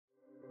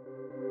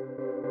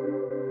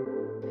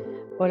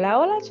Hola,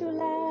 hola,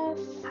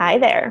 chulas. Hi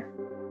there.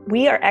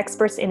 We are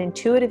experts in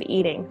intuitive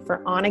eating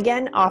for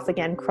on-again,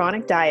 off-again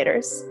chronic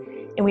dieters,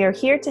 and we are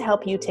here to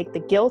help you take the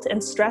guilt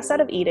and stress out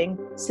of eating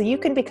so you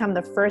can become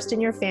the first in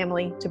your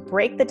family to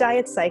break the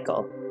diet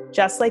cycle,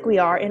 just like we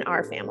are in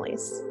our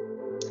families.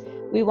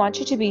 We want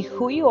you to be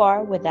who you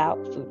are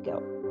without food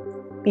guilt.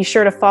 Be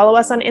sure to follow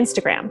us on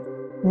Instagram.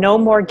 No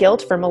More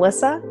Guilt for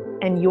Melissa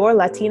and Your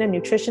Latina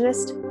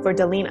Nutritionist for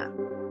Delina.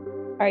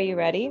 Are you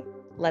ready?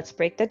 Let's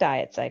break the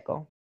diet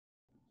cycle.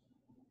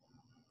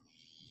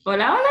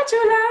 Hola, hola,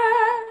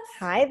 chulas.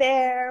 Hi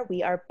there.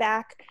 We are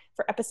back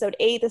for episode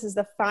 8. This is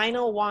the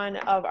final one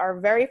of our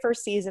very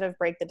first season of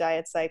Break the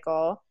Diet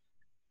Cycle.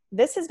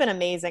 This has been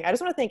amazing. I just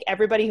want to thank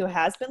everybody who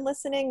has been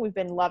listening. We've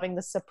been loving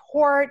the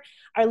support.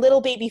 Our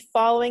little baby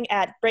following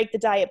at Break the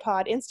Diet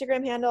Pod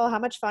Instagram handle. How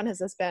much fun has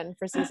this been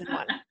for season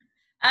 1?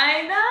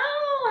 I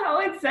know. How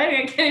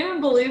exciting. I can't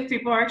even believe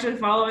people are actually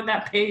following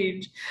that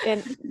page.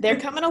 And they're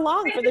coming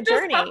along for the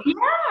journey.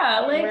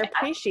 Yeah. We're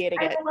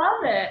appreciating it. I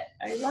love it.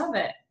 I love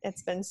it.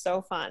 It's been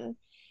so fun.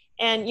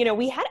 And, you know,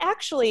 we had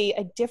actually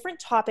a different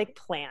topic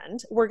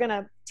planned. We're going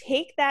to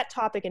take that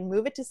topic and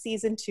move it to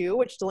season 2,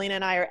 which Delina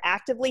and I are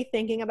actively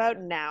thinking about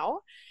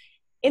now.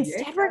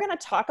 Instead, we're going to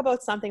talk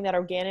about something that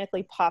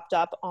organically popped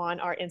up on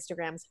our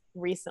Instagrams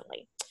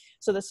recently.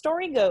 So the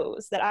story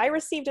goes that I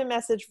received a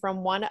message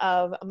from one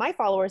of my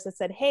followers that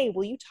said, hey,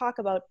 will you talk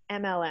about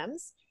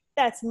MLMs?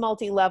 That's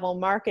multi-level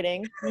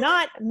marketing,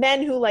 not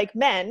men who like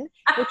men,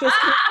 which is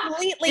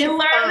completely You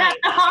learned fine. that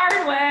the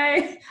hard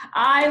way.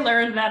 I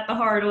learned that the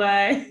hard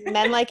way.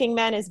 Men liking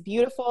men is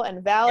beautiful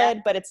and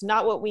valid, but it's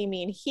not what we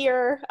mean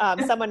here.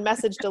 Someone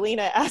messaged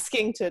Delina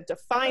asking to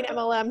define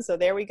MLM, so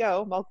there we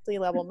go,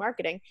 multi-level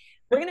marketing.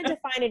 We're going to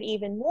define it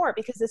even more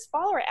because this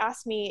follower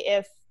asked me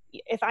if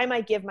I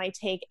might give my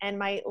take, and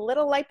my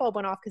little light bulb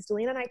went off because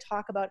Delina and I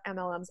talk about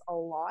MLMs a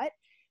lot.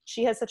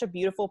 She has such a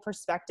beautiful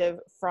perspective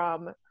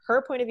from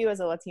her point of view as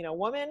a Latina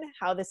woman,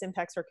 how this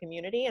impacts her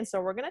community. And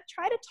so we're going to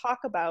try to talk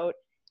about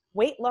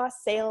weight loss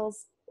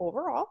sales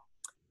overall,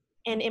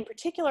 and in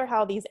particular,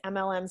 how these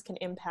MLMs can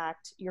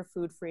impact your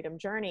food freedom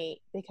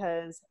journey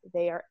because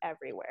they are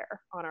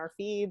everywhere on our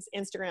feeds,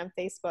 Instagram,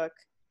 Facebook.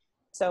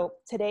 So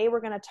today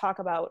we're going to talk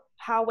about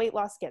how weight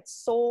loss gets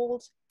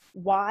sold,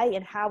 why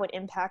and how it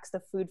impacts the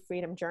food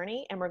freedom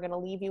journey. And we're going to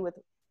leave you with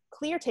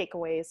clear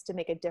takeaways to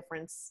make a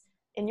difference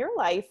in your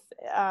life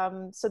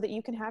so that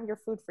you can have your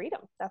food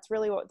freedom. That's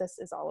really what this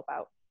is all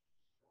about.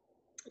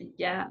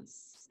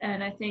 Yes.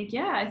 And I think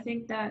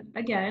that,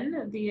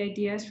 again, the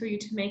idea is for you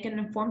to make an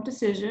informed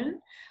decision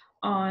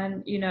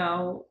on,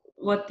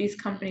 what these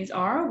companies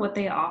are, what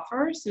they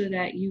offer, so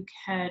that you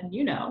can,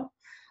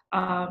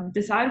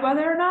 decide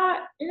whether or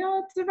not,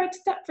 it's the right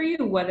step for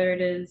you, whether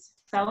it is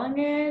selling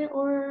it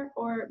or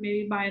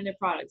maybe buying their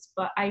products.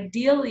 But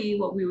ideally,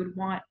 what we would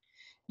want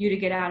you to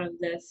get out of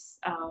this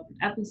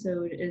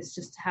episode is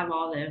just to have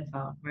all the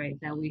info, right,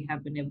 that we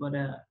have been able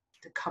to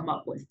come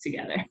up with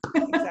together.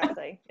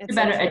 Exactly. It's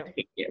better so true.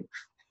 educate you.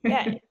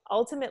 Yeah,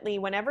 ultimately,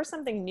 whenever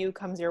something new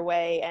comes your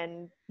way,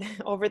 and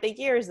over the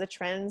years, the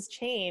trends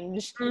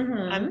change.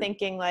 Mm-hmm. I'm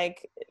thinking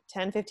like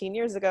 10, 15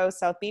 years ago,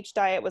 South Beach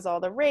diet was all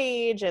the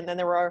rage. And then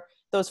there were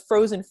those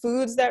frozen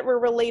foods that were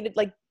related.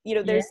 Like,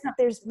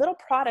 there's little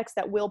products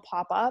that will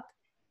pop up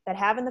that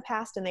have in the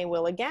past and they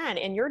will again.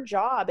 And your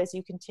job as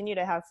you continue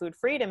to have food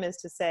freedom is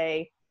to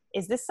say,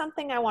 is this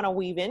something I want to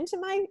weave into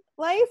my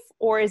life,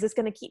 or is this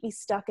going to keep me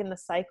stuck in the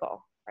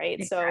cycle? Right.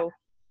 Yeah. So if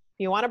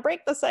you want to break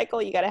the cycle,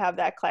 you got to have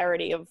that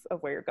clarity of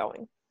where you're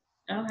going.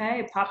 Oh,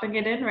 hey, popping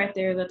it in right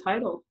there, the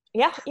title.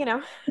 Yeah.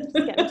 Just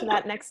get into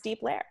that next deep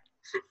layer.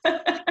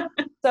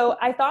 So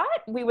I thought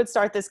we would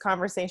start this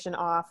conversation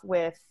off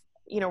with,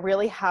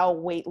 really how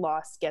weight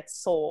loss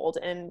gets sold.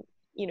 And,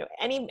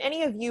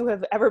 any of you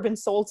have ever been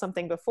sold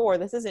something before,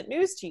 this isn't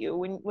news to you.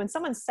 When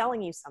someone's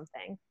selling you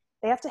something,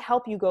 they have to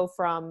help you go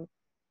from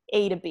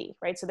A to B,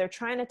 right? So they're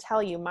trying to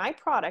tell you, my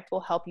product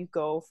will help you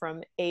go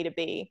from A to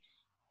B.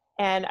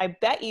 And I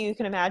bet you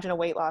can imagine a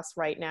weight loss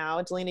right now.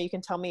 Delina, you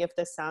can tell me if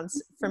this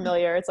sounds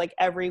familiar. It's like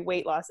every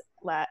weight loss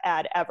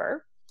ad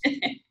ever.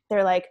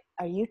 They're like,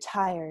 are you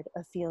tired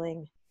of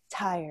feeling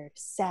tired,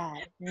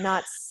 sad,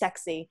 not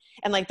sexy?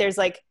 And like, there's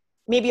like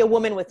maybe a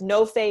woman with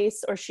no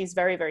face, or she's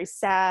very, very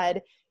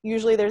sad.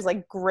 Usually there's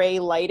like gray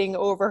lighting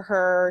over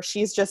her.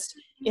 She's just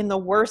in the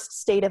worst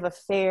state of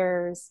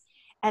affairs.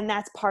 And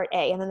that's part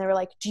A. And then they were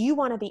like, do you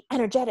want to be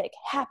energetic,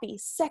 happy,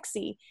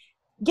 sexy?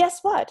 Guess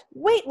what?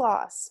 Weight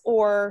loss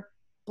or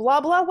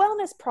blah, blah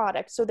wellness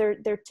product. So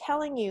they're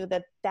telling you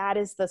that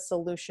is the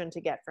solution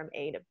to get from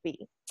A to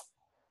B.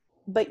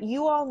 But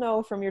you all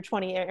know from your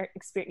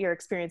 20-year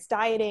experience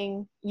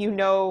dieting,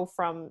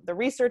 from the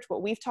research,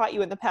 what we've taught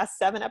you in the past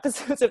 7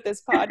 episodes of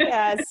this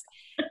podcast,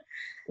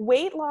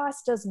 weight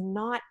loss does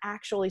not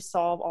actually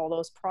solve all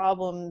those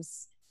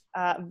problems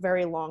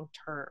very long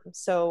term.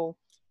 So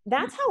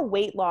that's how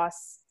weight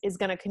loss is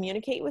going to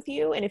communicate with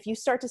you. And if you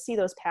start to see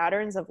those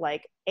patterns of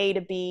like A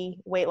to B,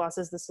 weight loss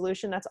is the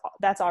solution,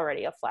 that's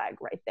already a flag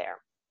right there.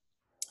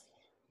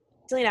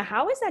 Delina,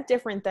 how is that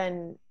different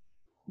than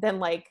than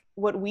like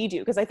what we do.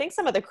 Because I think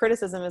some of the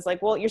criticism is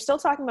like, well, you're still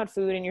talking about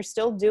food and you're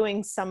still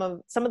doing some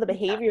of the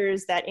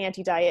behaviors that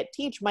anti-diet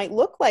teach might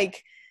look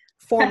like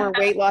former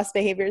weight loss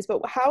behaviors,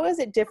 but how is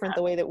it different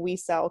the way that we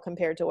sell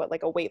compared to what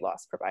like a weight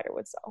loss provider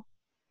would sell?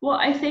 Well,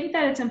 I think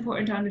that it's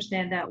important to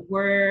understand that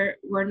we're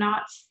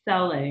not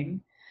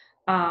selling,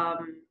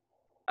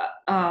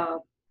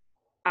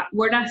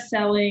 we're not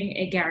selling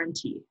a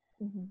guarantee.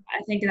 Mm-hmm.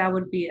 I think that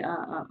would be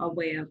a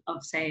way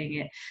of saying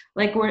it.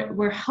 Like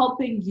we're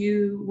helping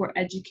you, we're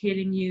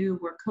educating you,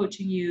 we're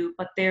coaching you,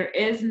 but there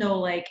is no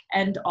like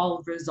end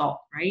all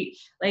result, right?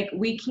 Like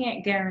we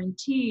can't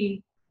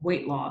guarantee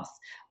weight loss.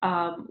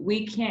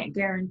 We can't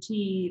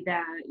guarantee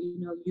that, you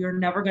know, you're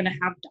never going to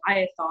have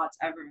diet thoughts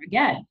ever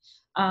again.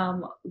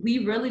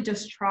 We really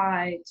just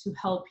try to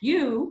help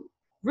you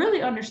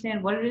really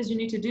understand what it is you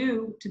need to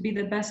do to be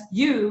the best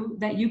you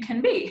that you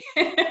can be.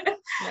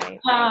 Right.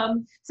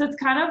 So it's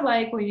kind of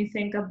like when you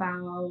think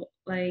about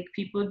like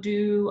people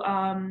do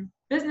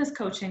business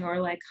coaching or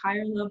like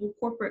higher level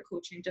corporate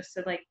coaching just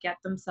to like get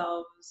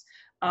themselves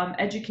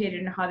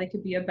educated in how they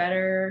could be a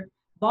better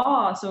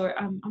boss, or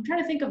I'm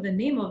trying to think of the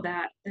name of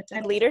that.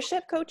 Like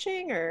leadership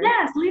coaching, or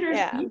yes,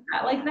 leadership,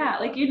 yeah. like that.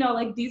 Like, you know,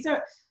 like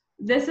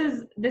this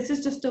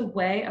is just a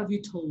way of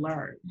you to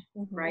learn,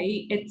 Mm-hmm.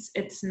 right?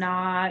 It's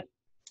not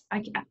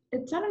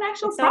it's not an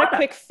actual it's product. not a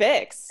quick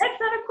fix. It's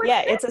not a quick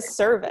yeah fix. It's a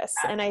service.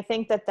 And I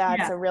think that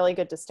that's Yeah. a really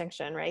good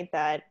distinction, right?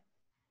 That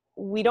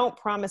we don't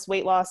promise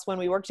weight loss when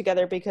we work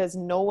together, because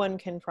no one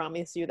can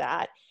promise you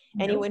that.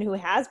 Nope. Anyone who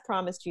has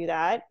promised you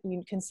that,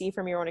 you can see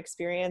from your own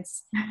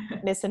experience,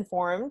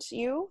 misinformed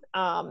you.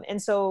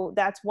 And so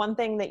that's one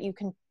thing that you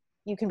can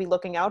be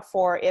looking out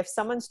for. If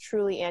someone's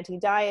truly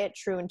anti-diet,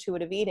 true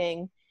intuitive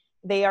eating,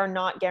 they are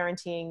not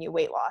guaranteeing you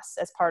weight loss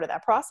as part of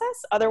that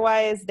process.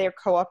 Otherwise, they're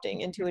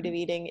co-opting intuitive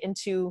eating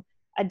into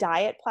a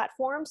diet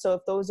platform. So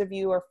if those of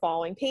you are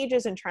following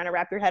pages and trying to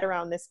wrap your head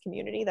around this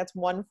community, that's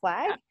one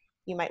flag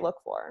you might look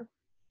for.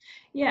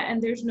 Yeah,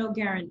 and there's no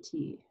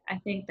guarantee. I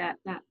think that's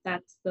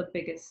the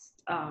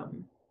biggest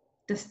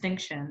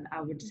distinction,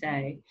 I would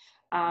say.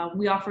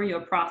 We offer you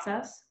a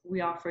process. We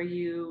offer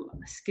you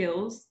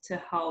skills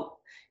to help,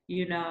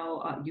 you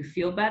know, you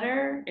feel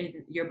better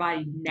in your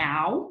body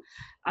now.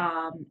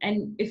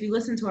 And if you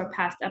listen to our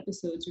past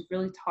episodes, we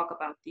really talk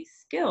about these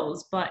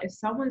skills. But if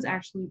someone's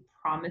actually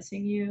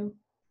promising you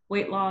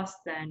weight loss,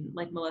 then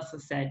like Melissa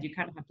said, you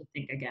kind of have to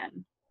think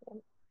again.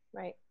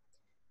 Right.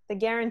 The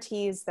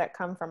guarantees that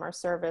come from our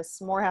service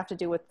more have to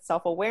do with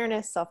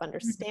self-awareness,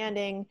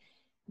 self-understanding,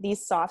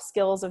 these soft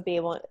skills of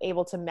being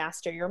able to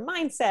master your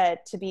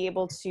mindset, to be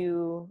able to,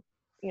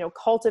 you know,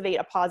 cultivate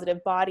a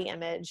positive body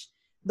image.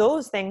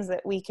 Those things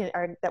that we can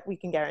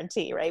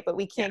guarantee, right? But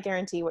we can't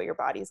guarantee what your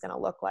body is going to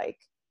look like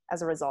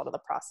as a result of the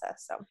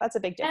process. So that's a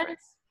big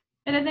difference.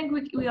 And I think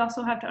we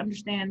also have to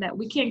understand that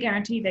we can't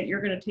guarantee that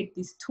you're going to take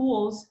these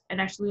tools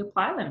and actually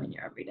apply them in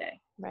your everyday.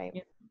 Right.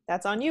 Yeah.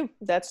 That's on you.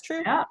 That's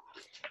true. Yeah.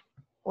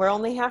 We're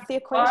only half the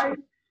equation.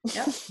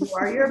 You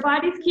are your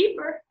body's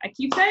keeper. I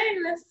keep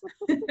saying this.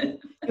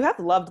 You have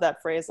loved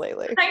that phrase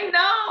lately. I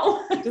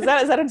know. Is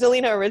that a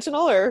Delina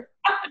original, or?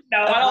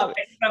 No, I don't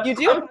think so. You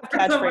do have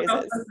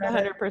catchphrases,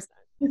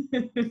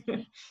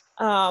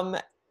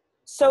 100%.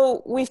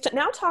 So we've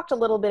now talked a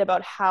little bit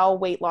about how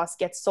weight loss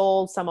gets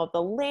sold, some of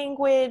the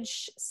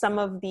language, some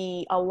of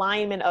the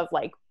alignment of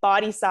like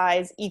body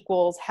size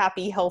equals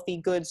happy, healthy,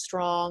 good,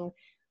 strong.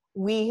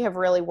 We have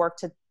really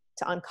worked to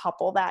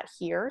uncouple that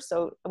here.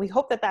 So we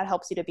hope that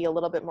helps you to be a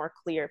little bit more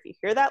clear. If you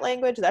hear that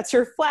language, that's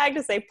your flag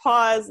to say,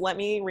 pause, let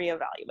me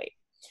reevaluate.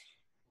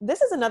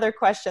 This is another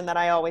question that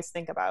I always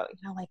think about.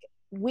 You know, like,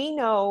 we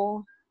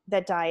know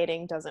that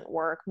dieting doesn't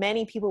work.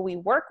 Many people we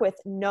work with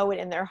know it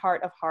in their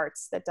heart of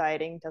hearts that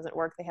dieting doesn't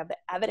work. They have the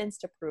evidence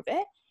to prove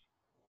it.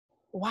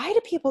 Why do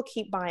people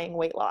keep buying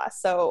weight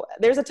loss? So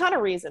there's a ton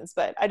of reasons,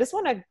 but I just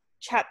want to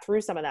chat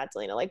through some of that,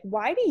 Delina. Like,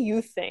 why do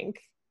you think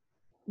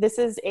this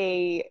is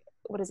a,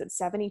 what is it,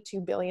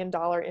 $72 billion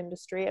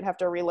industry? I'd have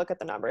to relook at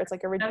the number. It's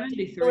like a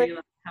ridiculous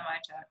 $1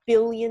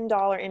 billion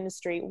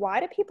industry. Why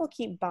do people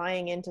keep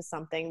buying into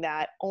something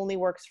that only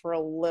works for a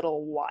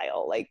little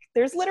while? Like,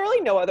 there's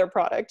literally no other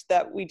product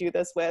that we do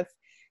this with.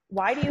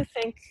 Why do you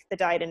think the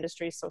diet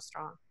industry is so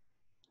strong?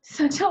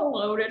 Such a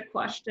loaded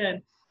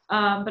question.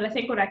 But I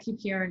think what I keep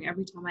hearing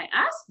every time I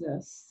ask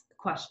this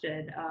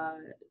question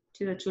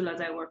to the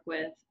chulas I work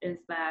with is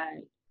that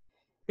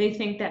they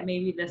think that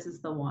maybe this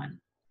is the one.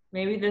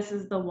 Maybe this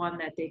is the one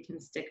that they can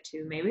stick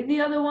to. Maybe the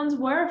other ones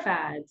were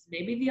fads.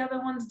 Maybe the other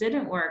ones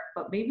didn't work,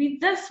 but maybe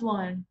this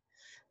one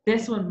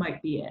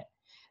might be it.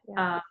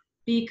 Yeah.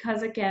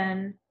 Because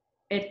again,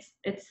 it's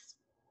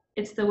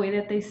the way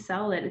that they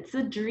sell it. It's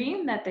the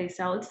dream that they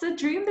sell. It's the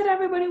dream that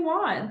everybody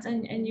wants,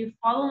 and you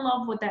fall in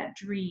love with that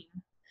dream,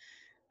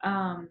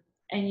 and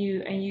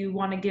you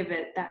want to give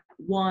it that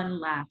one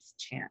last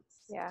chance.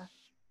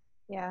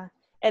 Yeah.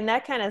 And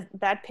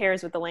that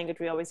pairs with the language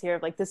we always hear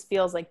of like, this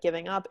feels like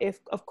giving up.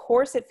 Of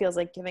course it feels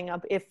like giving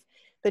up. If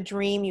the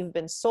dream you've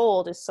been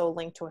sold is so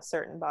linked to a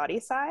certain body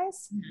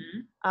size.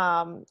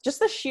 Just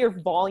the sheer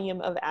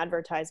volume of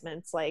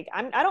advertisements. Like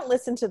I don't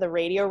listen to the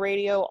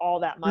radio all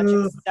that much,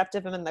 except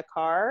if I'm in the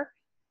car.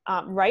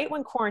 Right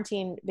when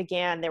quarantine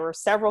began, there were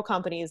several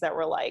companies that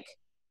were like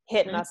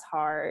hitting us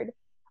hard.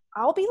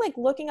 I'll be like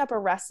looking up a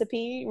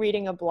recipe,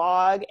 reading a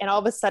blog, and all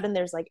of a sudden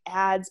there's like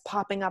ads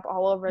popping up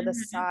all over the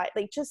side.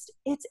 Like just,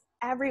 it's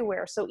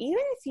everywhere. So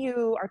even if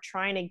you are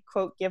trying to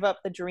quote, give up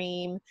the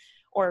dream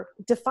or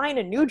define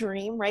a new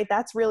dream, right?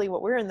 That's really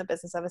what we're in the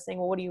business of, is saying,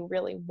 well, what do you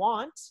really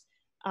want?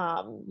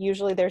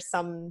 Usually there's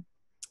some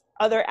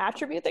other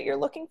attribute that you're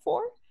looking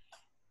for.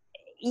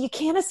 You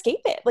can't escape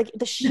it. Like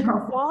the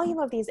sheer volume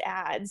of these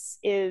ads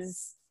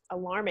is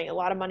alarming. A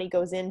lot of money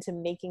goes into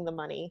making the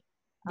money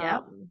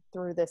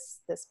through this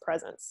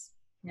presence.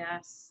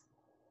 Yes.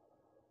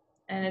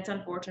 And it's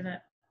unfortunate.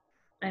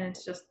 And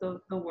it's just the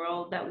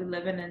world that we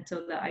live in. And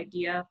so the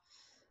idea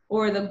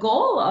or the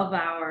goal of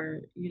our,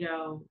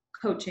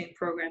 coaching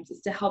programs is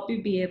to help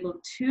you be able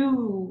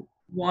to,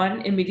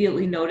 one,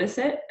 immediately notice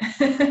it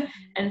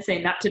and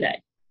say, not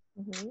today,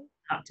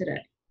 not today.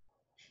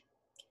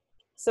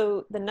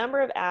 So the number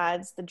of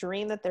ads, the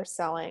dream that they're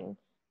selling,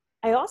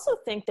 I also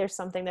think there's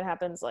something that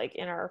happens like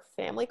in our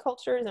family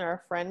cultures and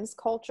our friends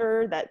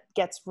culture that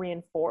gets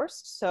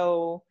reinforced.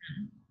 So,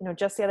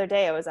 just the other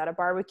day I was at a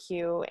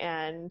barbecue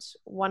and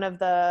one of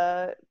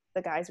the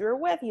guys we were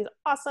with, he's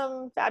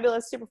awesome,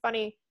 fabulous, super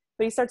funny,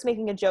 but he starts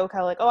making a joke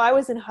how like, oh, I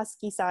was in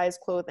husky size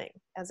clothing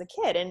as a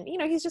kid. And,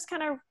 he's just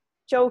kind of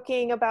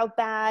joking about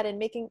that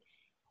and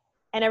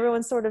and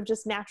everyone's sort of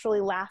just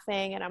naturally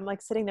laughing. And I'm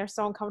like sitting there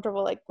so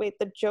uncomfortable, like, wait,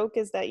 the joke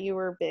is that you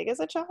were big as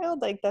a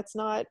child? Like that's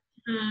not,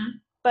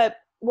 but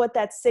what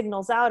that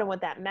signals out and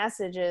what that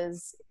message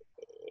is,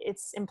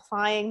 it's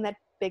implying that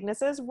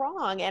bigness is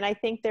wrong. And I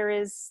think there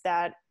is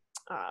that,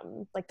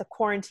 like the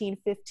quarantine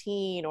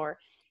 15 or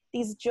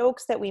these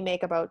jokes that we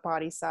make about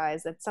body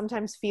size that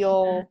sometimes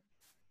feel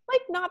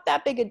like not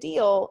that big a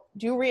deal,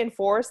 do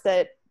reinforce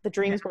that the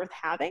dream's worth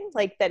having,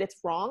 like that it's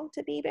wrong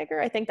to be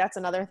bigger. I think that's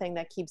another thing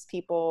that keeps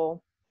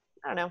people,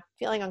 I don't know,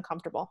 feeling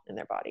uncomfortable in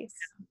their bodies.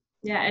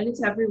 Yeah. And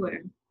it's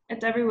everywhere.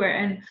 It's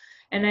everywhere.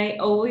 And I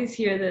always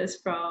hear this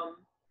from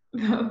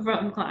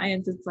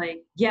clients. It's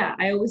like, yeah,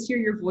 I always hear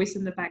your voice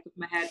in the back of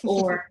my head,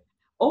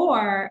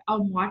 or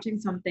I'm watching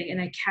something and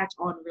I catch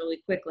on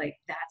really quick, like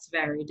that's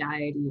very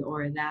diety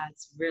or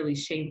that's really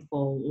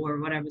shameful or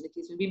whatever the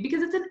case would be,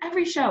 because it's in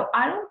every show.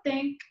 I don't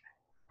think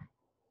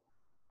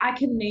I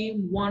can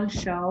name one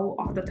show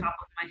off the top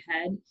of my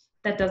head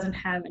that doesn't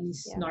have any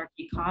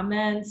snarky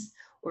comments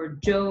or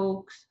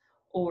jokes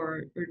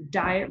or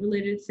diet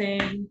related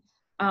thing.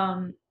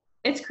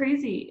 It's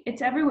crazy.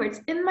 It's everywhere.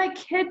 It's in my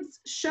kids'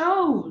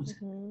 shows.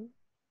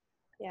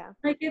 Yeah.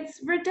 Like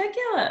it's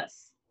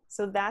ridiculous.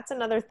 So that's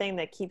another thing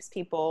that keeps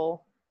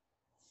people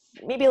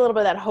maybe a little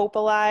bit of that hope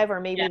alive, or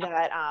maybe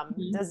that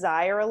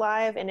desire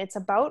alive. And it's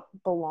about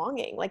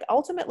belonging. Like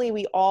ultimately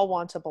we all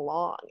want to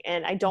belong.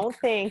 And I don't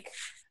think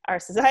our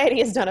society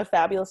has done a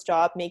fabulous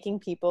job making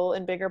people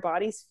in bigger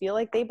bodies feel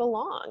like they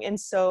belong. And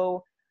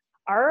so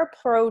our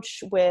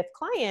approach with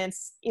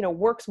clients,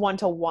 works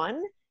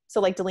one-to-one. So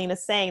like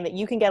Delina's saying, that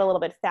you can get a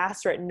little bit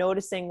faster at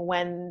noticing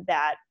when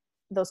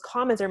those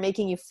comments are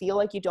making you feel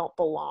like you don't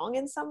belong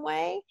in some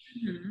way.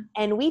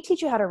 And we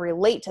teach you how to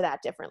relate to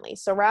that differently.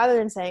 So rather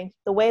than saying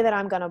the way that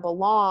I'm going to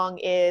belong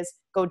is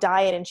go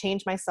diet and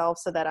change myself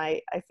so that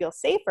I feel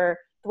safer,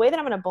 the way that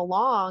I'm going to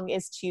belong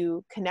is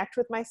to connect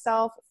with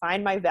myself,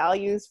 find my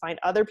values, find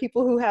other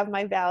people who have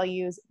my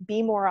values,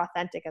 be more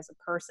authentic as a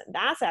person.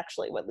 That's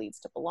actually what leads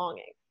to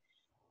belonging.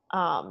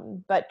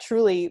 But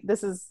truly,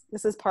 this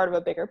is part of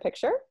a bigger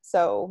picture.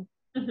 So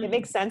it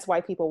makes sense why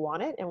people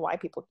want it and why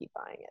people keep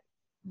buying it.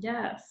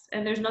 Yes.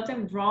 And there's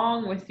nothing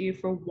wrong with you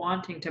for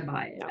wanting to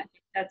buy it. No. I think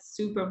that's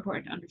super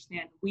important to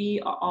understand. We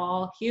are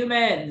all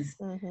humans.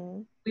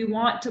 We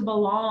want to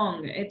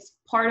belong. It's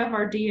part of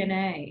our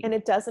DNA. And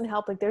it doesn't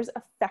help. Like there's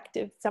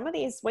some of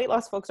these weight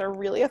loss folks are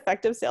really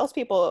effective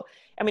salespeople.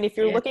 I mean, if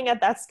you're looking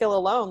at that skill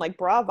alone, like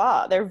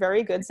brava, they're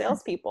very good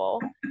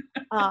salespeople.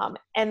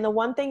 And the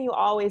one thing you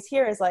always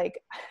hear is like,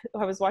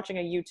 I was watching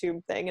a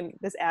YouTube thing and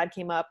this ad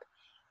came up.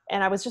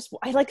 And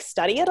I like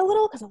study it a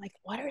little because I'm like,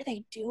 what are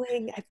they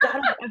doing? I've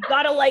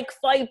got to like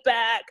fight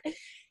back.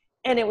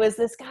 And it was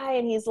this guy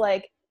and he's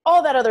like,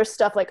 all that other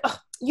stuff, like, oh,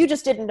 you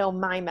just didn't know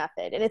my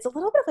method. And it's a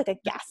little bit of like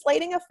a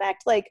gaslighting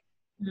effect. Like,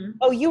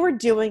 oh, you were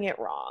doing it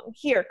wrong.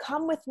 Here,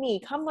 come with me,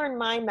 come learn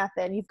my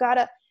method. You've got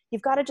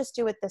to just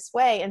do it this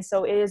way. And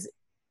so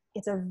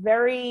it's a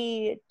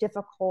very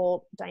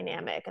difficult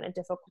dynamic and a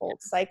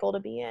difficult cycle to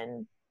be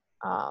in.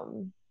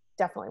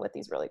 Definitely with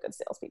these really good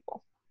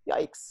salespeople.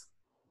 Yikes.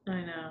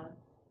 I know.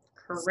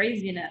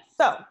 Craziness.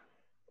 So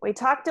we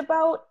talked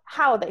about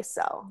how they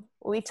sell.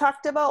 We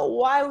talked about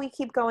why we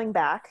keep going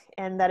back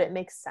and that it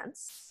makes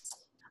sense.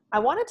 I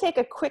want to take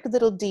a quick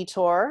little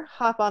detour,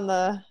 hop on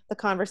the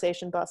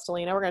conversation bus,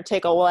 Delina. We're going to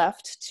take a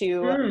left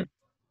to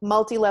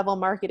multi-level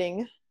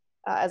marketing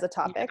as a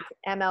topic,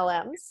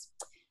 MLMs.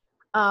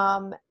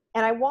 And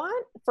I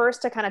want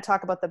first to kind of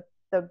talk about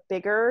the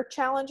bigger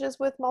challenges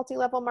with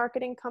multi-level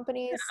marketing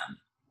companies.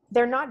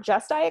 They're not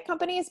just diet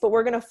companies, but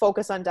we're going to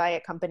focus on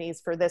diet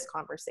companies for this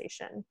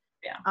conversation.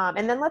 Yeah.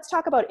 And then let's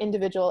talk about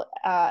individual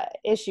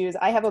issues.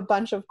 I have a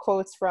bunch of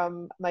quotes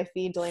from my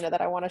feed, Delina,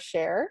 that I want to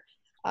share.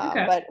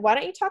 Okay. But why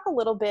don't you talk a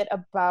little bit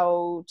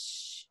about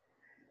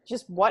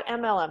just what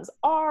MLMs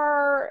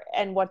are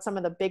and what some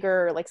of the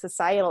bigger like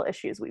societal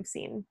issues we've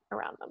seen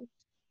around them?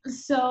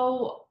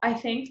 So I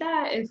think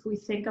that if we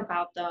think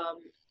about them,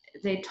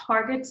 they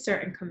target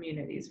certain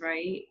communities,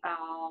 right?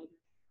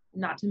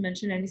 Not to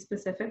mention any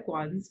specific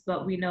ones,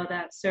 but we know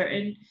that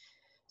certain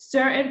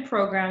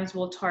programs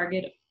will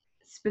target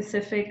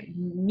specific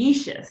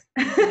niches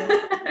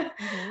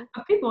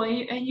of people,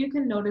 and you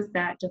can notice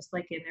that just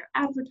like in their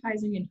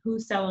advertising and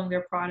who's selling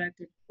their product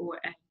and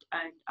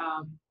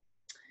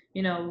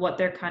you know, what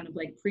they're kind of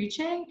like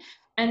preaching.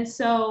 And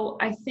so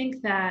I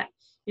think that,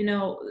 you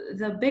know,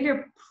 the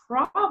bigger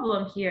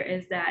problem here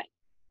is that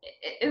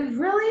it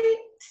really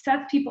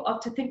sets people up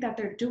to think that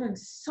they're doing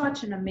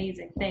such an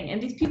amazing thing. And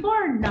these people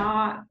are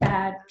not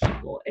bad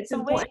people. It's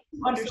important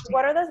to understand. So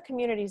what are the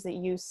communities that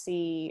you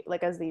see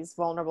like as these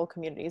vulnerable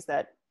communities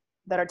that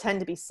tend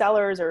to be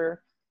sellers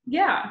or?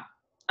 Yeah.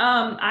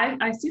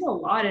 I see a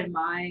lot in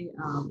my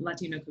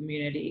Latino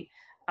community.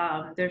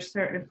 There's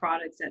certain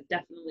products that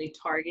definitely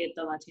target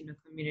the Latino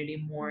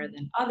community more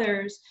than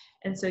others.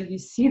 And so you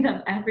see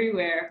them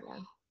everywhere. Yeah.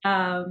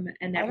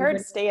 And I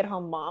heard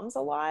stay-at-home moms a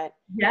lot.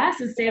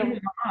 Yes, and stay-at-home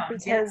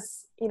moms.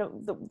 Because, you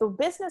know, the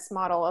business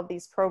model of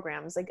these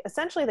programs, like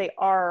essentially they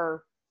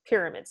are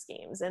pyramid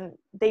schemes, and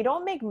they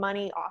don't make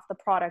money off the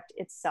product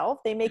itself.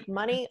 They make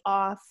money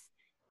off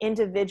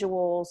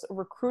individuals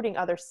recruiting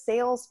other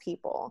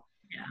salespeople.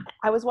 Yeah.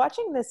 I was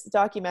watching this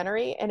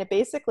documentary and it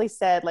basically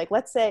said, like,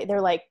 let's say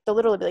they'll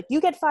literally be like, you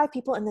get 5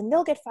 people and then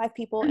they'll get 5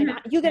 people and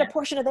you get a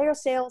portion of their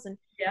sales. And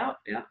yeah.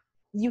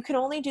 You can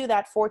only do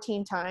that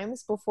 14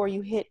 times before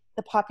you hit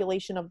the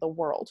population of the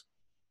world.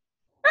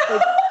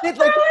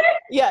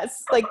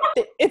 Yes, like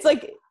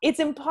it's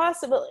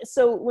impossible.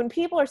 So when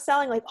people are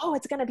selling like, oh,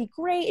 it's going to be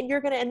great and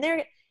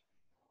they're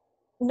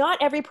not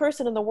every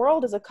person in the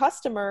world is a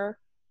customer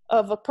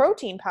of a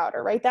protein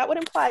powder, right? That would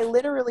imply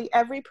literally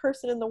every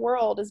person in the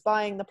world is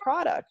buying the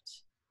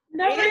product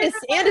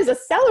and is a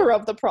seller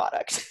of the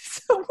product.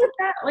 So,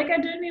 like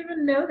I didn't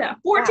even know that.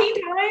 14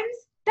 times?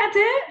 That's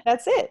it?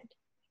 That's it.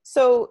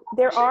 So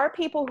there are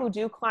people who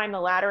do climb the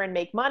ladder and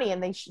make money,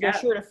 and they're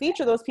sure to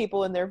feature those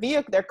people in their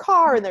vehicle, their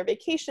car, and their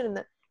vacation.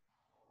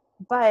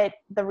 But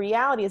the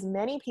reality is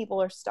many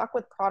people are stuck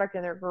with product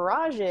in their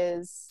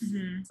garages,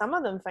 some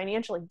of them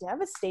financially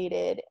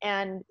devastated,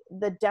 and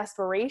the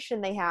desperation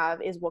they have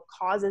is what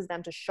causes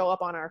them to show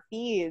up on our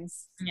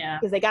feeds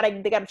because they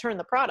gotta turn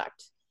the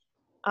product.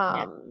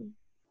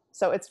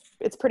 So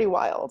it's pretty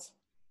wild.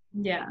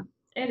 Yeah,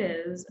 it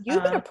is.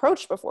 You've been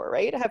approached before,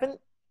 right?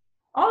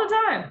 All the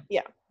time.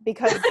 Yeah,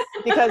 because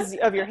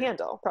of your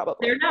handle,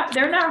 probably.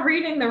 They're not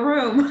reading the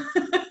room.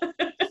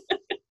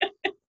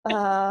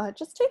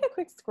 Just take a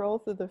quick scroll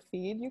through the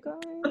feed, you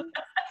guys.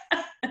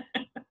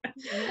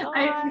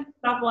 I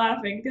stop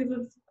laughing because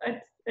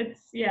but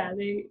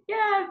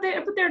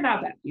they're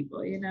not bad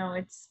people, you know.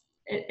 It's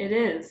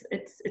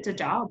a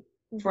job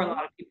for a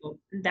lot of people.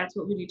 And that's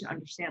what we need to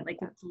understand. Like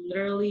it's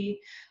literally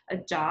a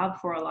job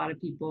for a lot of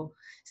people,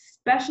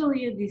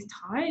 especially in these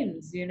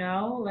times, you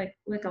know, like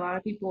a lot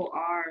of people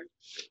are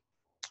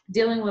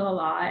dealing with a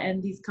lot,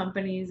 and these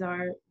companies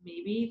are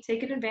maybe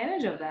taking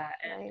advantage of that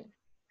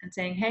and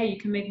saying, hey, you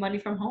can make money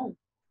from home.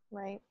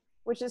 Right.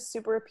 Which is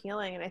super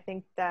appealing. And I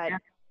think that,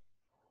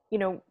 you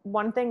know,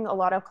 one thing a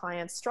lot of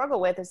clients struggle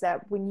with is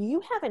that when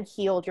you haven't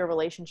healed your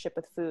relationship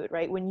with food,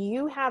 right? When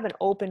you have an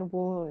open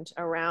wound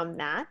around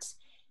that,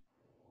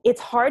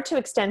 it's hard to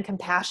extend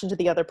compassion to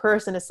the other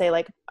person to say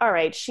like, all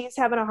right, she's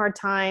having a hard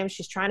time.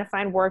 She's trying to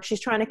find work. She's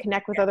trying to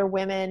connect with other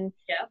women.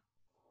 Yeah.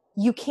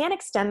 You can't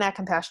extend that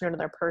compassion to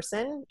another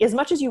person as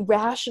much as you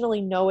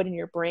rationally know it in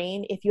your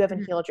brain if you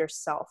haven't healed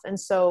yourself. And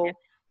so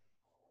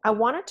I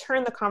want to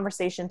turn the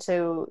conversation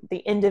to the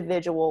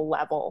individual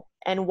level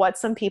and what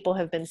some people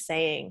have been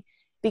saying,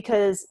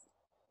 because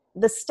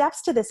the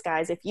steps to this,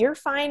 guys, if you're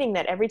finding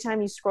that every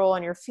time you scroll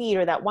on your feed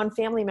or that one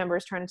family member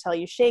is trying to tell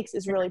you shakes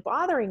is really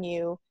bothering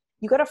you,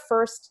 you got to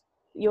first,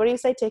 what do you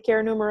say? Take care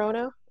of numero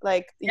uno.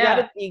 Like you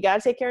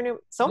gotta take care of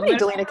so many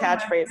Delina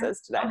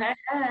catchphrases today.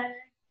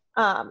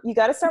 You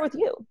got to start with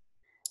you.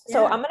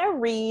 So I'm going to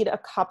read a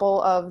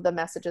couple of the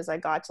messages I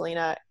got,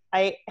 Delina.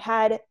 I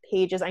had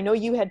pages. I know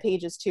you had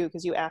pages too,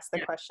 because you asked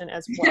the question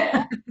as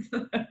well.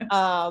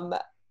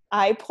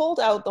 I pulled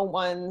out the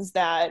ones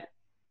that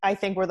I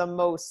think were the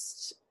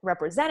most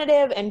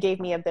representative and gave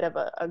me a bit of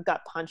a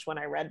gut punch when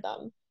I read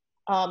them.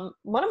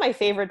 One of my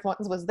favorite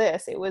ones was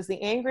this. It was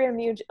the angry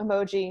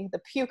emoji,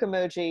 the puke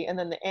emoji, and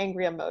then the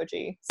angry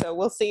emoji. So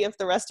we'll see if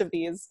the rest of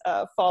these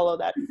follow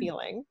that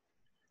feeling.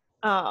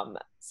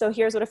 So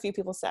here's what a few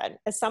people said.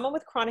 As someone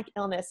with chronic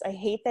illness, I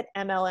hate that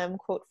MLM,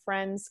 quote,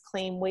 friends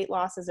claim weight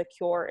loss is a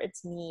cure.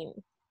 It's mean.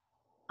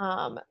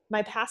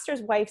 My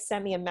pastor's wife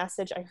sent me a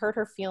message. I hurt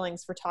her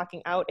feelings for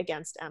talking out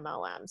against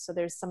MLM. So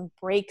there's some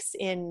breaks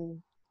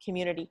in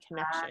community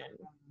connection.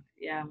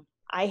 Yeah.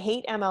 I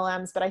hate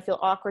MLMs, but I feel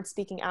awkward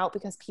speaking out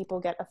because people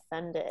get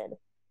offended.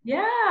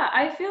 Yeah,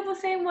 I feel the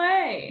same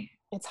way.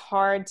 It's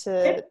hard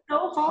to It's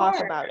so talk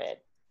hard. about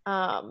it.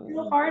 It's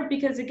so hard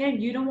because, again,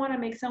 you don't want to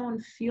make someone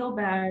feel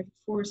bad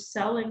for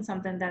selling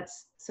something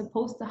that's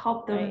supposed to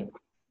help them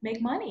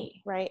make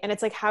money. Right. And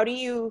it's like, how do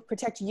you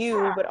protect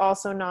you, but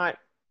also not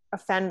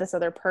offend this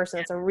other person?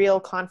 It's a real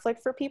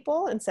conflict for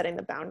people in setting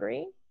the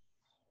boundary.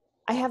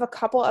 I have a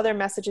couple other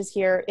messages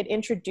here. It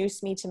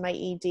introduced me to my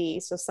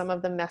ED. So some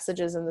of the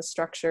messages and the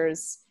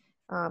structures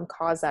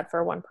cause that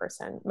for one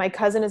person. My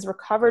cousin is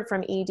recovered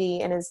from ED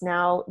and is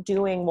now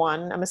doing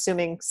one, I'm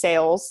assuming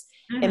sales.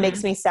 It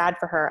makes me sad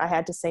for her. I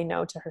had to say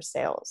no to her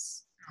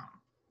sales.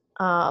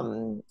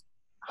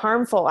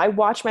 Harmful. I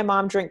watched my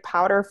mom drink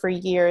powder for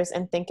years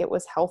and think it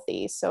was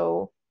healthy.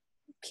 So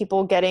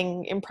people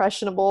getting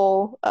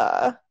impressionable,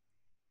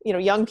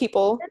 young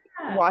people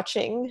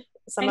watching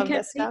some of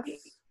this stuff.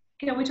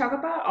 Can we talk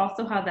about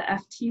also how the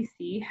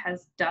FTC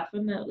has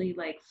definitely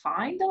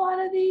fined a lot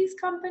of these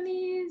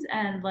companies,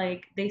 and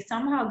they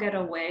somehow get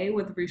away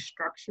with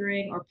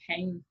restructuring or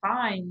paying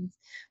fines,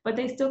 but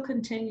they still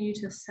continue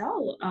to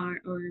sell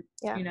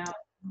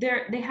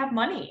they have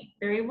money.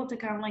 They're able to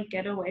kind of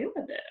get away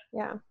with it.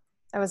 Yeah.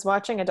 I was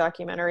watching a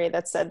documentary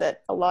that said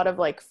that a lot of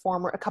a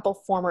couple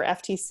former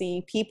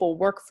FTC people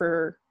work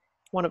for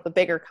one of the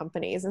bigger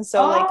companies. And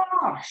so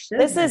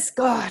this is,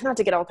 not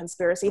to get all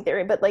conspiracy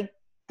theory, but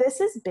this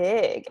is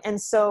big.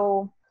 And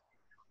so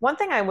one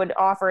thing I would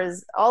offer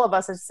is all of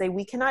us is to say,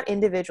 we cannot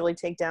individually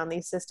take down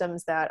these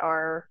systems that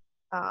are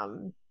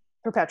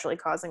perpetually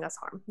causing us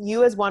harm.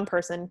 You as one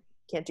person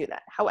can't do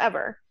that.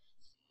 However,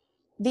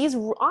 these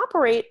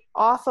operate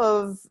off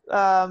of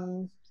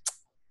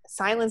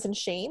silence and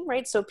shame,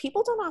 right? So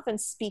people don't often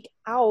speak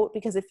out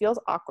because it feels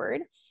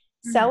awkward.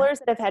 Sellers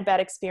that have had bad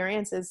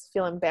experiences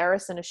feel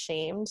embarrassed and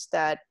ashamed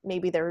that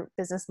maybe their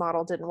business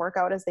model didn't work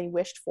out as they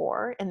wished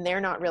for, and they're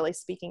not really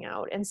speaking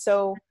out. And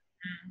so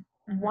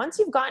once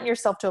you've gotten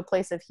yourself to a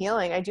place of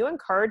healing, I do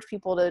encourage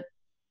people to,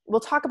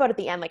 we'll talk about at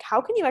the end, how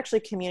can you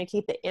actually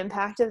communicate the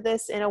impact of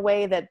this in a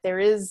way that there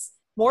is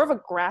more of a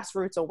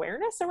grassroots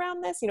awareness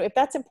around this? If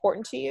that's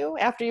important to you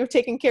after you've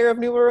taken care of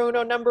numero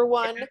uno, number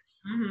one,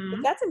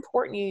 if that's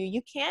important to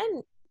you,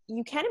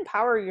 you can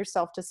empower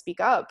yourself to speak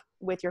up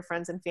with your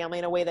friends and family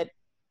in a way that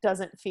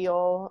doesn't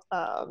feel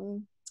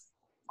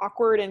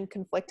awkward and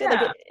conflicted.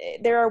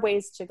 There are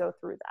ways to go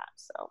through that.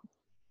 So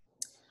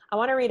I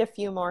want to read a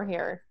few more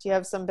here. Do you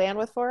have some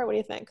bandwidth for it? What do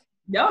you think?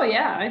 Oh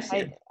yeah, I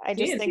see. I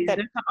just think that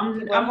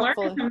I'm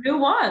learning some new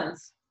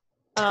ones.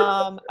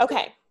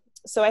 Okay.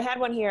 So I had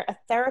one here. A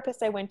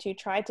therapist I went to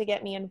tried to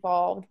get me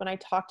involved when I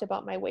talked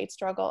about my weight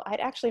struggle. I'd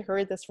actually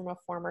heard this from a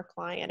former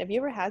client. Have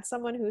you ever had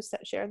someone who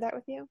shared that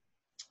with you?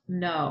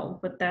 No,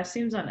 but that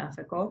seems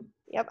unethical.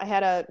 Yep. I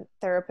had a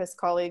therapist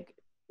colleague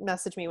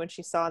message me when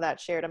she saw that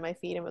shared on my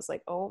feed and was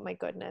like, oh my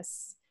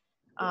goodness.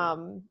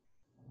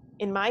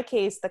 In my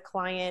case, the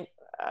client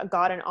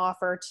got an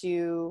offer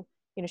to,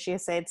 she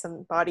had said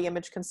some body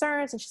image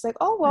concerns, and she's like,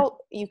 oh, well,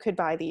 you could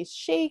buy these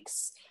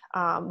shakes.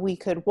 We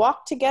could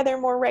walk together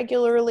more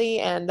regularly.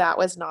 And that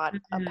was not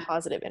a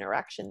positive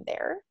interaction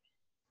there.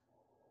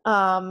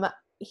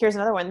 Here's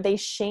another one. They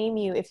shame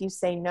you if you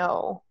say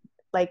no.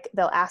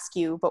 They'll ask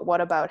you, but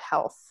what about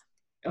health?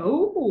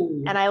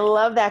 Oh. And I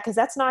love that, because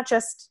that's not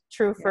just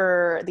true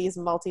for these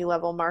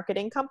multi-level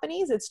marketing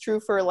companies. It's true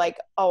for a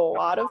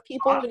lot of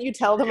people when you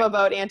tell them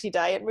about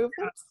anti-diet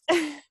movements.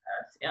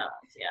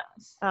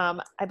 Yes.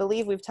 I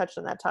believe we've touched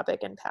on that topic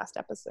in past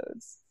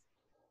episodes.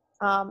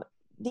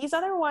 These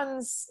other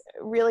ones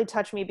really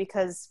touch me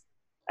because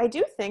I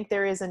do think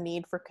there is a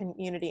need for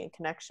community and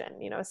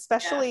connection,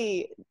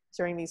 especially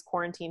during these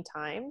quarantine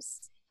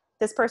times.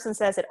 This person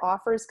says it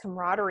offers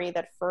camaraderie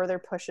that further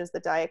pushes the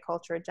diet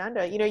culture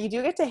agenda. You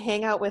do get to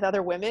hang out with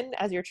other women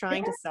as you're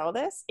trying to sell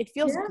this. It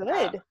feels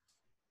good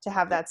to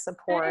have that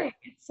support.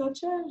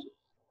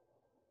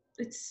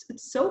 It's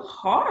so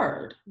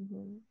hard.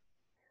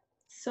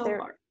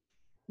 Hard.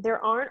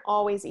 There aren't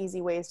always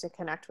easy ways to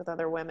connect with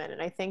other women.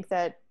 And I think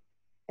that,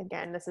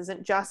 again, this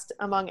isn't just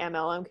among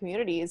MLM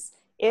communities.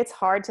 It's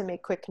hard to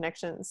make quick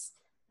connections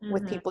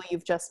with people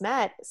you've just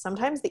met.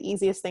 Sometimes the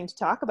easiest thing to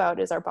talk about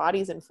is our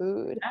bodies and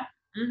food.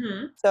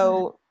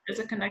 So there's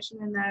a connection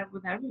in that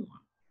with everyone.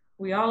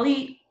 We all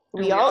eat.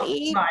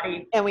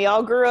 And we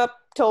all grew up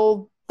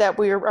told that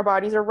our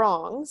bodies are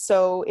wrong.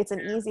 So it's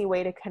an easy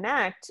way to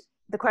connect.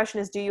 The question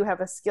is, do you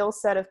have a skill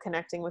set of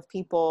connecting with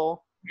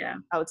people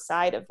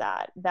outside of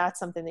that? That's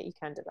something that you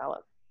can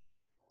develop.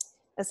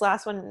 This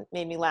last one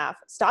made me laugh.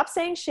 Stop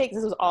saying shakes.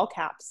 This was all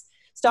caps.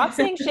 Stop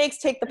saying shakes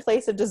take the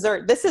place of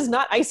dessert. This is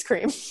not ice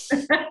cream.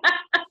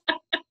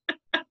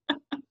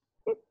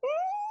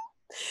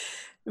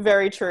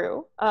 Very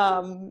true.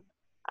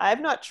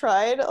 I've not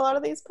tried a lot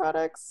of these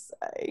products.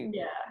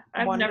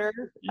 I wonder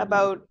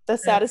about the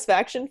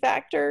satisfaction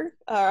factor,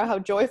 how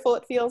joyful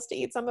it feels to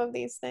eat some of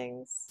these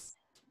things.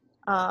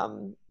 I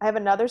have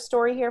another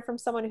story here from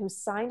someone who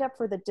signed up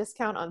for the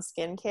discount on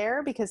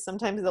skincare because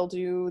sometimes they'll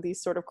do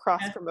these sort of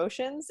cross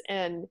promotions,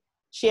 and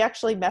she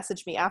actually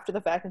messaged me after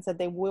the fact and said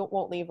they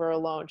won't leave her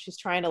alone. She's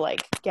trying to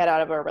like get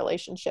out of a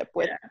relationship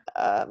with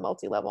a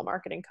multi-level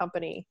marketing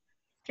company.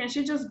 Can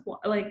she just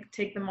like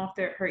take them off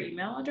her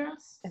email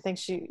address? I think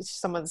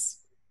someone's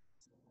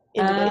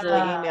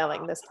individually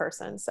emailing this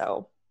person.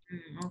 So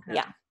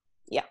okay.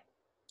 Yeah.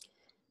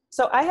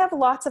 So I have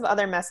lots of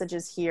other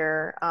messages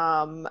here.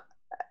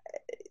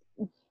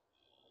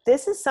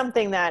 This is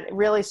something that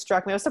really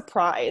struck me. I was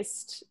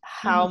surprised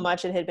how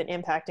much it had been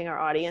impacting our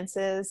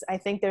audiences. I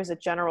think there's a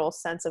general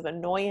sense of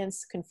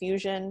annoyance,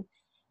 confusion,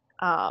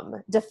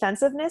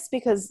 defensiveness,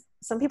 because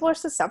some people are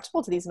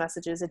susceptible to these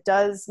messages. It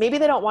does, maybe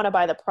they don't want to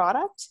buy the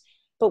product,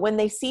 but when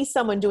they see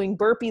someone doing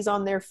burpees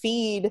on their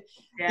feed,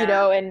 you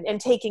know, and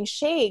taking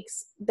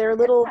shakes, their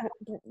little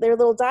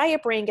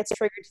diet brain gets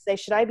triggered to say,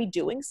 should I be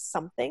doing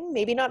something?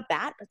 Maybe not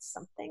that, but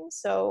something.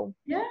 So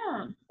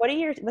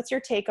what's your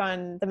take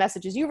on the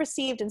messages you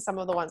received and some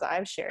of the ones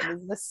I've shared?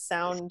 Does this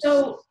sound?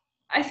 So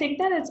I think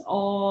that it's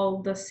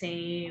all the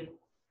same.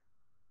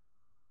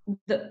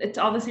 It's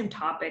all the same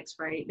topics,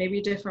 right? Maybe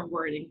different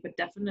wording, but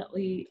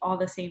definitely all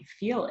the same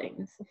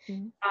feelings.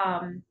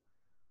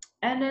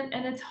 And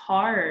it's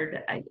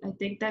hard. I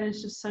think that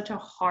is just such a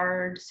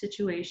hard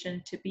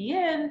situation to be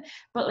in.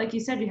 But like you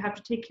said, you have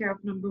to take care of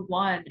number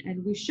one,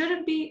 and we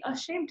shouldn't be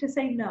ashamed to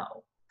say no.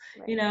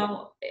 Right. You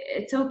know,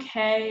 it's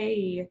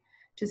okay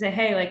to say,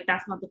 hey, like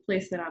that's not the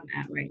place that I'm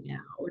at right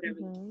now, or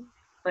whatever.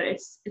 But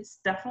it's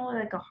definitely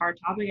like a hard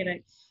topic, and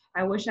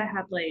I wish I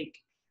had like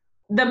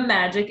the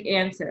magic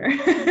answer.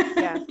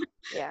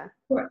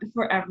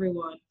 for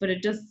everyone. But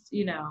it just,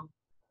 you know,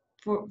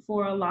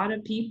 for a lot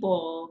of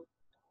people,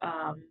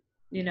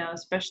 you know,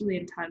 especially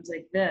in times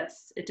like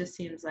this, it just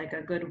seems like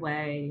a good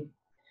way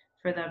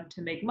for them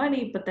to make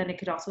money, but then it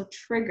could also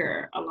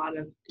trigger a lot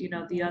of, you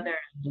know, the other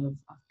end of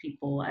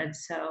people. And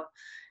so,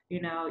 you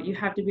know, you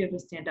have to be able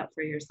to stand up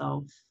for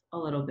yourself a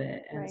little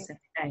bit and say,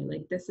 hey,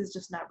 like, this is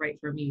just not right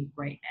for me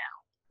right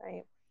now.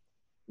 Right.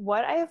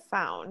 What I have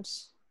found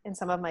in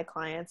some of my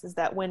clients is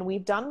that when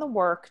we've done the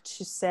work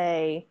to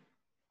say,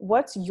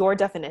 what's your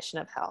definition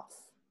of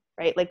health,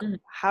 right? Like,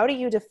 how do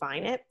you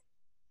define it?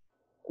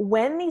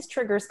 When these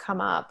triggers come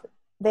up,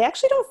 they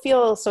actually don't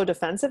feel so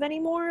defensive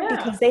anymore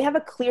because they have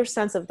a clear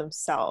sense of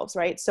themselves,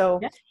 right?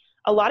 So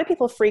a lot of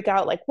people freak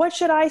out, like, what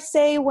should I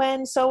say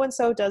when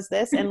so-and-so does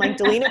this? And like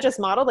Delina just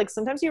modeled, like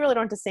sometimes you really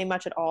don't have to say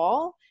much at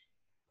all.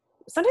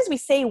 Sometimes we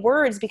say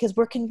words because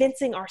we're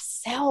convincing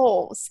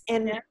ourselves,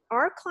 and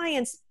our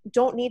clients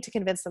don't need to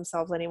convince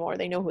themselves anymore.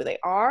 They know who they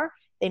are.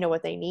 They know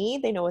what they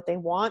need. They know what they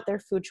want. Their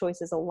food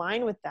choices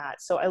align with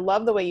that. So I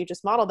love the way you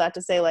just modeled that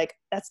to say, like,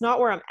 that's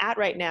not where I'm at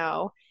right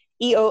now.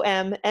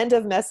 EOM, end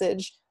of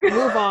message,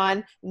 move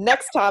on,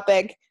 next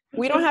topic.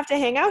 We don't have to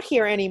hang out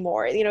here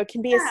anymore. You know, it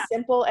can be as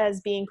simple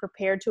as being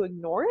prepared to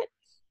ignore it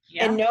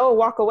and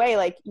walk away.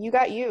 Like, you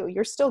got you.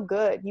 You're still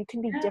good. You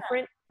can be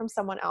different from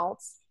someone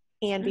else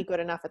and be good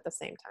enough at the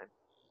same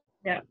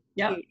time.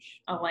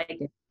 Huge. I like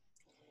it.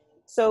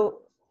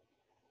 So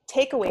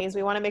takeaways,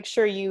 we want to make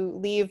sure you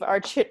leave our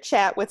chit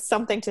chat with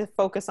something to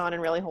focus on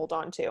and really hold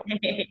on to.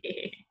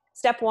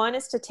 Step one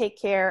is to take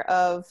care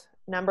of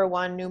number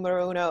one,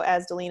 numero uno,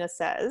 as Delina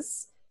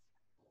says.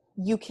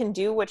 You can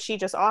do what she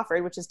just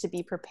offered, which is to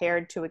be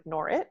prepared to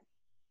ignore it.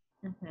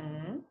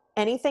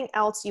 Anything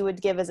else you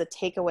would give as a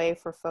takeaway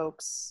for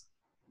folks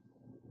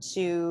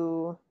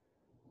to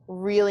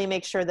really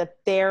make sure that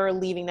they're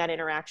leaving that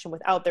interaction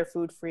without their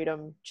food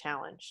freedom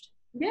challenged?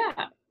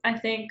 Yeah, I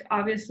think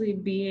obviously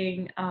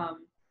being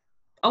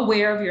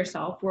aware of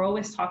yourself. We're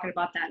always talking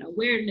about that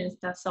awareness,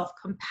 that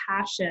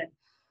self-compassion.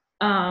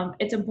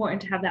 It's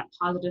important to have that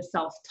positive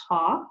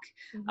self-talk.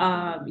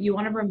 You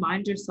want to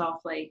remind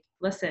yourself, like,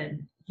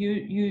 listen,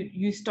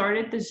 you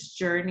started this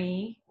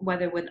journey,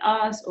 whether with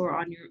us or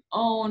on your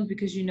own,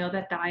 because you know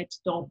that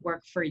diets don't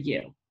work for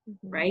you,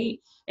 right?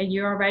 And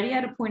you're already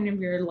at a point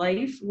in your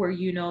life where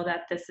you know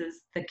that this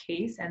is the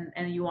case,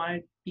 and you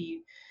want to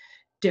be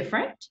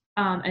different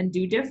and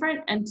do different.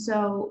 And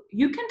so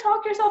you can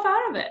talk yourself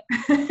out of it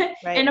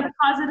in a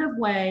positive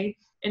way,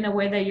 in a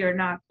way that you're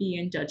not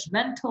being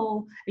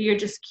judgmental, you're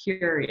just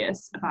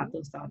curious about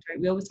those thoughts,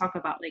 right? We always talk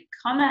about, like,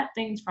 come at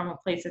things from a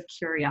place of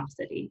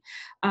curiosity.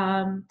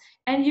 And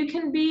you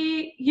can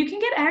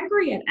get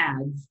angry at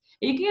ads.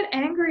 You can get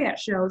angry at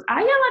shows.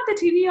 I yell at the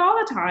TV all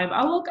the time.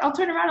 I'll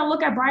turn around and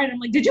look at Brian. I'm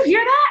like, did you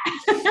hear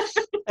that?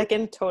 I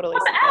can totally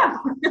see that.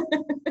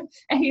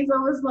 And he's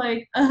always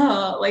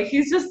like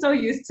he's just so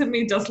used to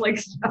me just like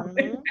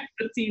shouting at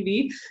the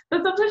TV. But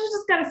sometimes you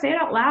just gotta say it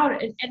out loud.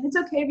 And it's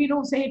okay if you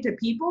don't say it to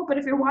people, but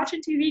if you're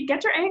watching TV,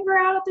 get your anger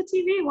out at the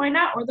TV. Why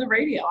not? Or the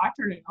radio. I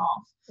turn it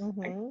off.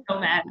 I'm so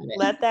mad at it.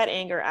 Let that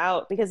anger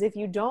out, because if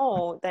you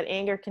don't, that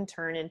anger can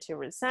turn into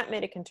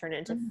resentment. It can turn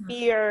into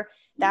fear.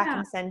 That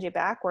can send you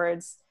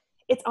backwards.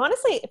 It's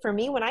honestly, for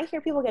me, when I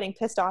hear people getting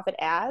pissed off at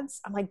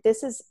ads, I'm like,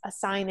 this is a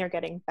sign they're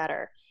getting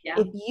better.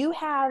 If you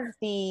have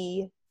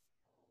the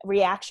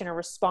reaction or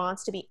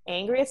response to be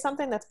angry at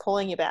something that's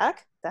pulling you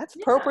back, That's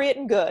appropriate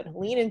and good.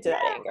 Lean into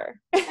that anger.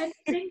 And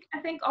I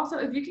think also,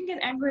 if you can get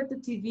angry at the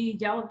TV,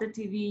 yell at the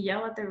TV,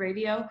 yell at the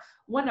radio,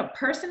 when a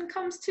person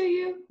comes to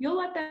you, you'll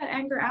let that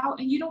anger out,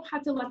 and you don't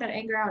have to let that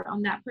anger out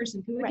on that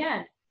person. Because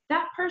again,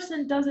 that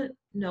person doesn't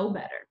know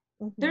better.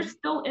 They're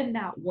still in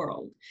that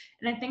world.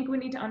 And I think we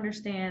need to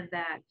understand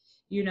that,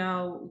 you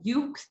know,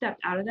 you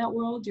stepped out of that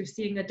world, you're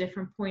seeing a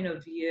different point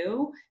of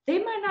view. They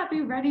might not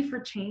be ready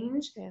for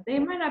change. They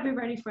might not be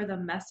ready for the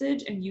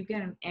message, and you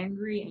getting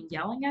angry and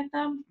yelling at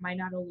them might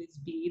not always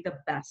be the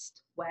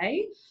best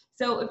way.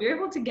 So if you're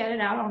able to get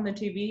it out on the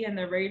TV and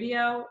the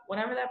radio,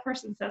 whenever that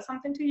person says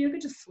something to you, you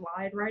could just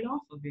slide right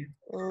off of you.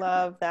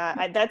 Love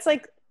that. That's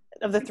like,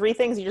 of the 3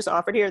 things you just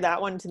offered here, that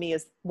one to me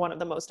is one of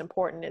the most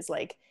important, is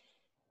like,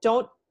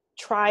 don't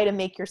try to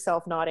make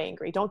yourself not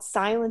angry. Don't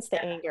silence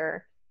the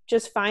anger.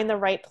 Just find the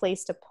right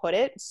place to put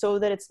it so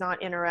that it's not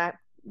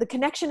the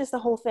connection is the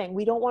whole thing.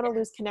 We don't want to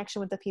lose connection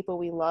with the people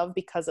we love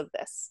because of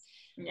this.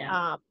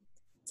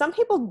 Some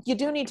people you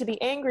do need to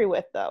be angry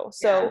with, though.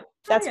 So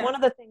that's one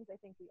of the things I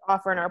think we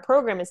offer in our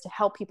program, is to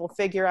help people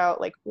figure out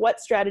like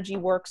what strategy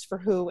works for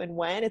who and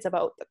when. It's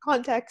about the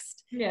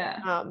context.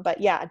 But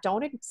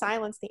don't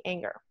silence the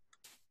anger.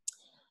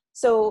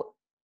 So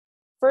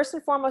first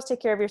and foremost,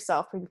 take care of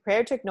yourself. Be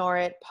prepared to ignore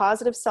it.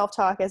 Positive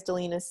self-talk, as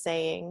Delina is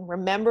saying.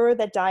 Remember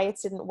that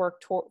diets didn't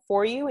work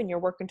for you, and you're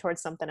working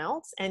towards something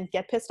else. And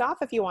get pissed off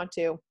if you want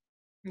to.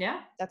 Yeah.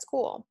 That's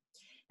cool.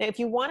 Now, if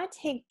you want to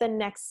take the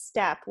next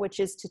step,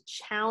 which is to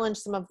challenge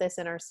some of this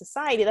in our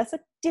society, that's a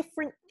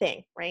different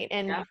thing, right?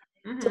 And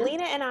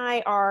Delina and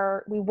I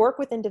we work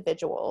with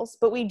individuals,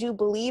 but we do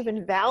believe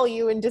and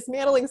value in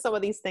dismantling some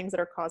of these things that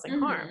are causing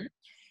harm.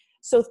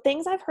 So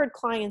things I've heard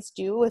clients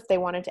do if they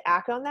wanted to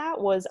act on that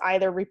was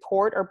either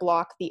report or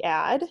block the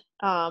ad,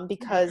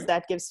 because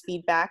that gives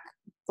feedback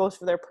both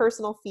for their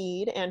personal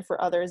feed and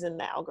for others in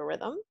the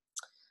algorithm.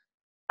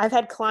 I've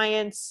had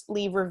clients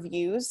leave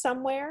reviews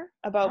somewhere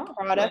about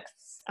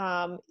products.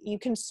 You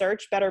can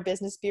search Better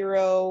Business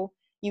Bureau.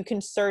 You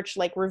can search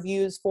like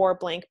reviews for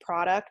blank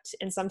product,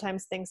 and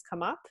sometimes things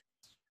come up.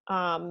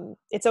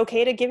 It's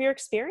okay to give your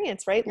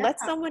experience, right? Let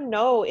someone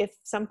know if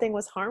something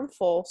was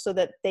harmful so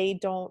that they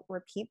don't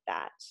repeat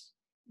that.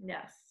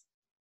 Yes.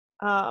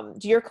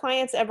 Do your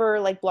clients ever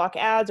like block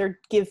ads or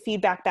give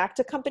feedback back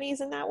to companies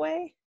in that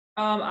way?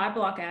 I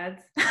block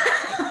ads.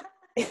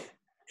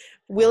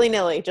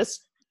 Willy-nilly,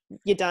 just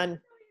you're done.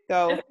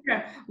 Go.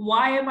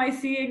 Why am I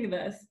seeing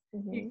this?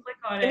 You click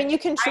on it. I mean, you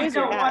can choose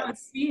your ads. I don't want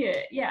to see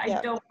it.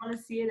 I don't want to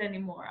see it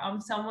anymore.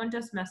 Someone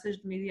just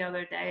messaged me the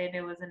other day, and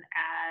it was an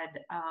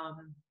ad.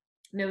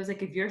 And it was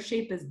like, if your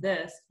shape is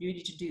this, you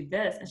need to do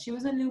this. And she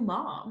was a new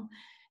mom.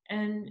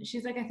 And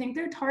she's like, I think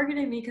they're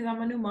targeting me because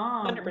I'm a new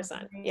mom.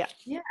 100%. Yeah.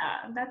 Yeah,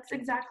 that's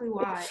exactly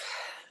why.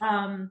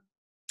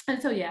 And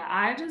so,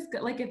 I just,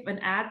 like, if an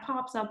ad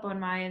pops up on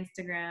my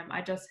Instagram,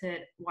 I just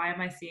hit, why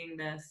am I seeing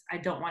this? I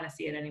don't want to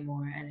see it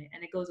anymore. And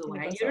it goes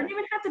away. You don't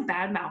even have to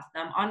badmouth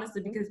them,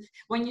 honestly, because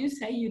when you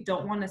say you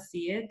don't want to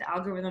see it, the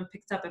algorithm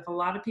picks up. If a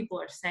lot of people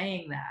are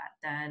saying that,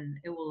 then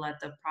it will let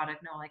the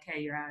product know, like,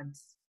 hey, your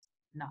ad's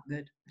not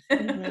good.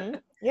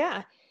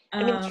 Yeah.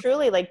 I mean,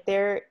 truly, like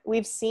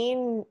we've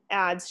seen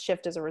ads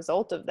shift as a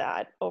result of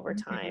that over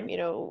time. You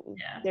know,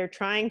 they're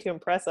trying to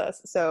impress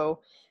us. So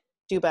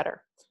do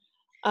better.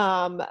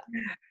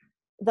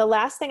 The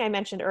last thing I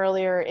mentioned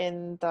earlier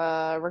in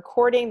the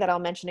recording that I'll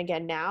mention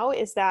again now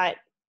is that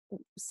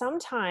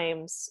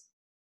sometimes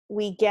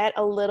we get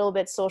a little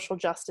bit social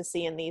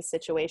justice-y in these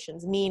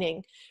situations,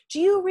 meaning, do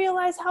you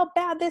realize how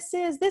bad this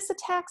is? This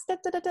attacks, da,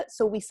 da, da, da.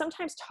 So we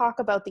sometimes talk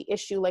about the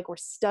issue like we're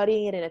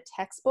studying it in a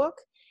textbook,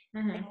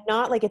 and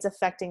not like it's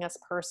affecting us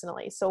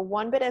personally. So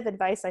one bit of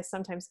advice I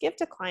sometimes give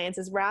to clients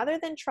is, rather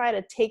than try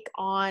to take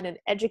on and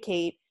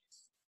educate,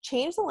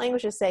 change the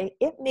language to say,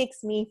 it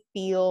makes me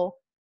feel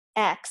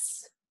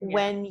X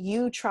when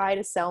you try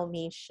to sell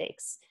me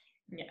shakes.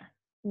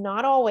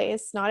 Not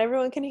always. Not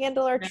everyone can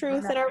handle our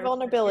truth and our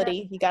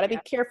vulnerability. You got to be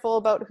careful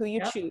about who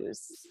you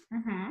choose.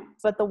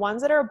 But the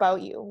ones that are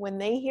about you, when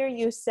they hear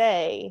you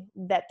say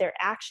that their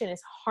action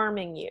is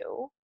harming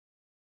you,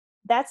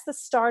 that's the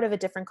start of a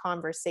different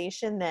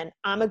conversation than,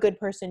 I'm a good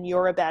person,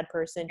 you're a bad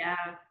person.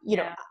 You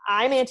know,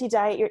 I'm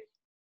anti-diet,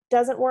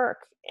 doesn't work.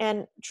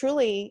 And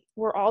truly,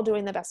 we're all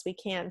doing the best we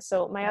can.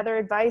 So my other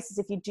advice is,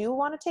 if you do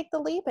want to take the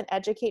leap and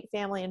educate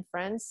family and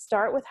friends,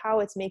 start with how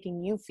it's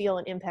making you feel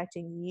and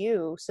impacting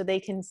you, so they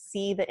can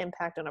see the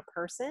impact on a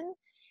person,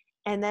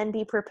 and then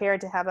be prepared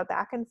to have a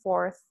back and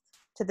forth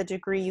to the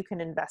degree you can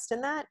invest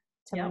in that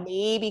to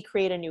maybe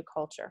create a new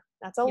culture.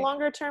 That's a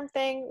longer term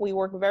thing. We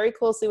work very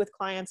closely with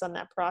clients on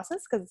that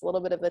process because it's a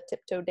little bit of a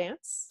tiptoe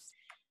dance.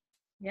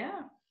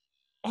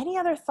 Any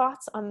other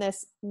thoughts on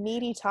this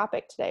meaty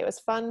topic today? It was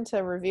fun to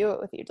review it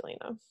with you,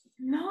 Delina.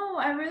 No,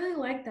 I really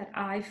like that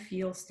I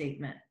feel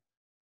statement.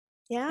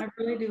 Yeah? I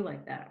really do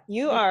like that.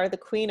 You are the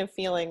queen of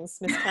feelings,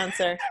 Miss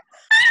Cancer.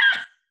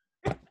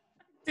 I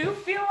do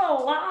feel a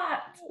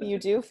lot. You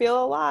do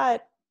feel a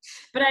lot.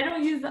 But I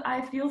don't use the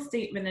I feel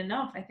statement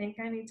enough. I think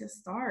I need to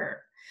start.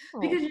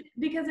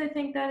 Because I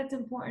think that it's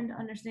important to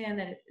understand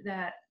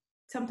that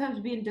sometimes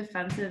being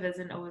defensive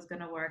isn't always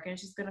going to work, and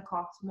it's just going to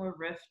cause more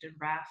rift and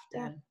raft.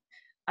 Yeah.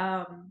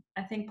 And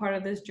I think part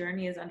of this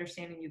journey is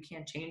understanding you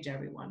can't change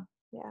everyone.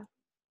 Yeah.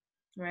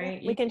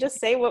 Right. Yeah. We can just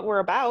say what we're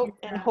about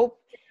and hope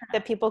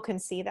that people can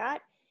see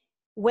that.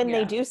 When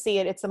they do see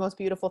it, it's the most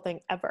beautiful thing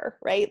ever,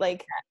 right?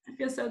 Like, it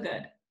feels so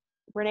good.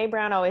 Brene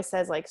Brown always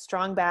says, like,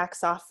 strong back,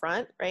 soft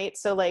front, right?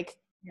 So, like,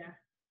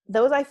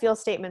 those I feel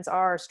statements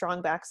are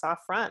strong back,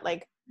 soft front.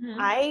 Like,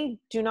 I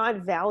do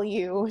not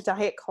value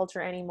diet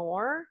culture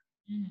anymore.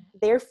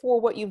 Therefore,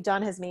 what you've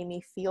done has made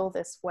me feel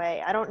this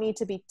way. I don't need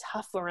to be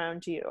tough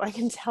around you. I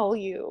can tell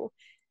you.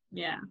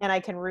 Yeah. And I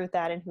can root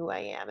that in who I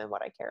am and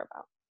what I care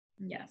about.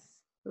 Yes.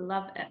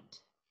 Love it.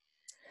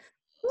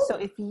 So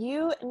if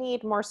you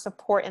need more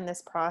support in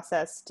this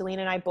process, Delina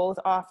and I both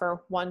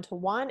offer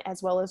one-to-one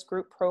as well as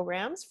group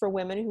programs for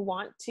women who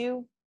want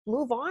to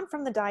move on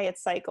from the diet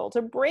cycle,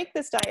 to break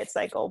this diet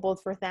cycle,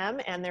 both for them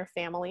and their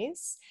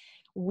families.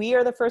 We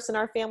are the first in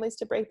our families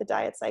to break the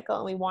diet cycle,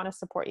 and we want to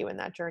support you in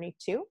that journey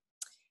too.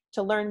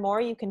 To learn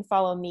more, you can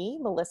follow me,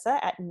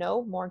 Melissa, at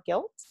No More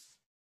Guilt.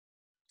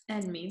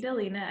 And me,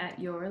 Delina, at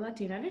Your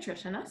Latina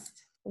Nutritionist.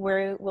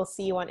 We'll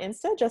see you on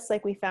Insta, just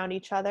like we found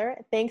each other.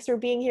 Thanks for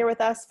being here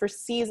with us for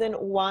season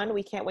 1.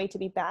 We can't wait to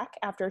be back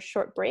after a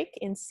short break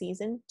in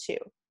season 2.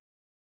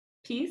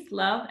 Peace,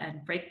 love,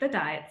 and break the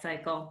diet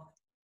cycle.